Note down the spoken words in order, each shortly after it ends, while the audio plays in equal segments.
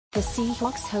The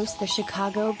Seahawks host the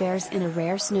Chicago Bears in a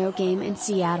rare snow game in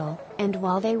Seattle, and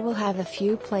while they will have a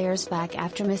few players back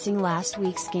after missing last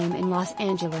week's game in Los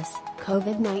Angeles,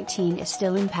 COVID-19 is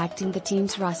still impacting the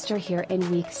team's roster here in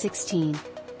Week 16.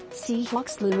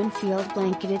 Seahawks Lumen Field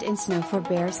blanketed in snow for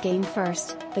Bears game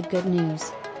first. The good news: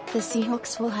 the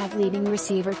Seahawks will have leading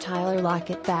receiver Tyler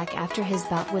Lockett back after his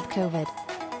bout with COVID.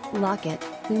 Lockett,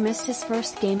 who missed his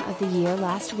first game of the year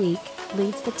last week,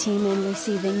 leads the team in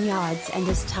receiving yards and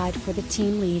is tied for the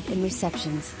team lead in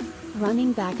receptions.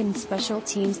 Running back and special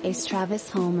teams ace Travis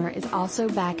Homer is also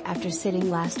back after sitting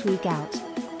last week out.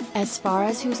 As far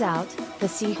as who's out, the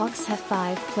Seahawks have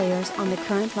 5 players on the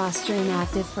current roster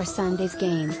inactive for Sunday's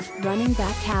game: running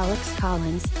back Alex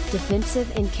Collins, defensive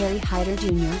end Kerry Hyder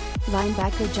Jr.,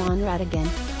 linebacker Jon Rhattigan,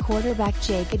 quarterback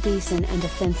Jacob Eason and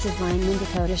defensive lineman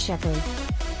Dakoda Shepley.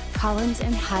 Collins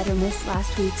and Hyder missed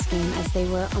last week's game as they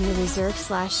were on the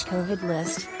reserve/COVID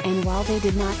list, and while they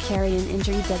did not carry an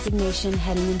injury designation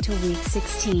heading into Week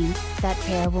 16, that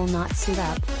pair will not suit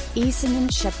up. Eason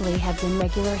and Shepley have been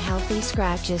regular healthy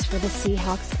scratches for the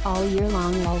Seahawks all year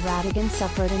long, while Rhattigan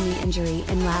suffered a knee injury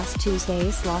in last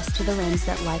Tuesday's loss to the Rams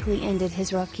that likely ended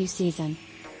his rookie season.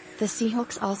 The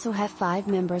Seahawks also have 5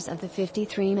 members of the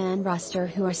 53-man roster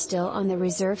who are still on the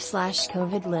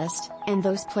reserve/COVID list, and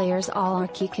those players all are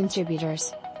key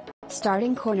contributors.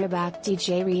 Starting cornerback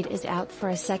DJ Reid is out for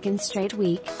a second straight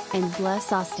week, and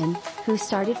Bless Austin, who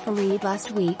started for Reid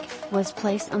last week, was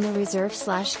placed on the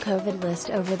reserve/COVID list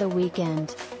over the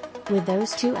weekend. With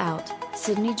those two out,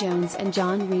 Sidney Jones and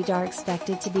Jon Rhattigan are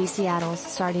expected to be Seattle's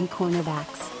starting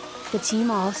cornerbacks. The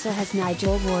team also has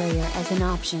Nigel Warrior as an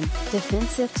option.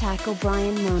 Defensive tackle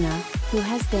Bryan Mone, who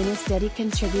has been a steady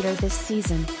contributor this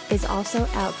season, is also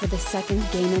out for the second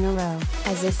game in a row,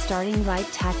 as is starting right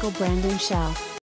tackle Brandon Shell.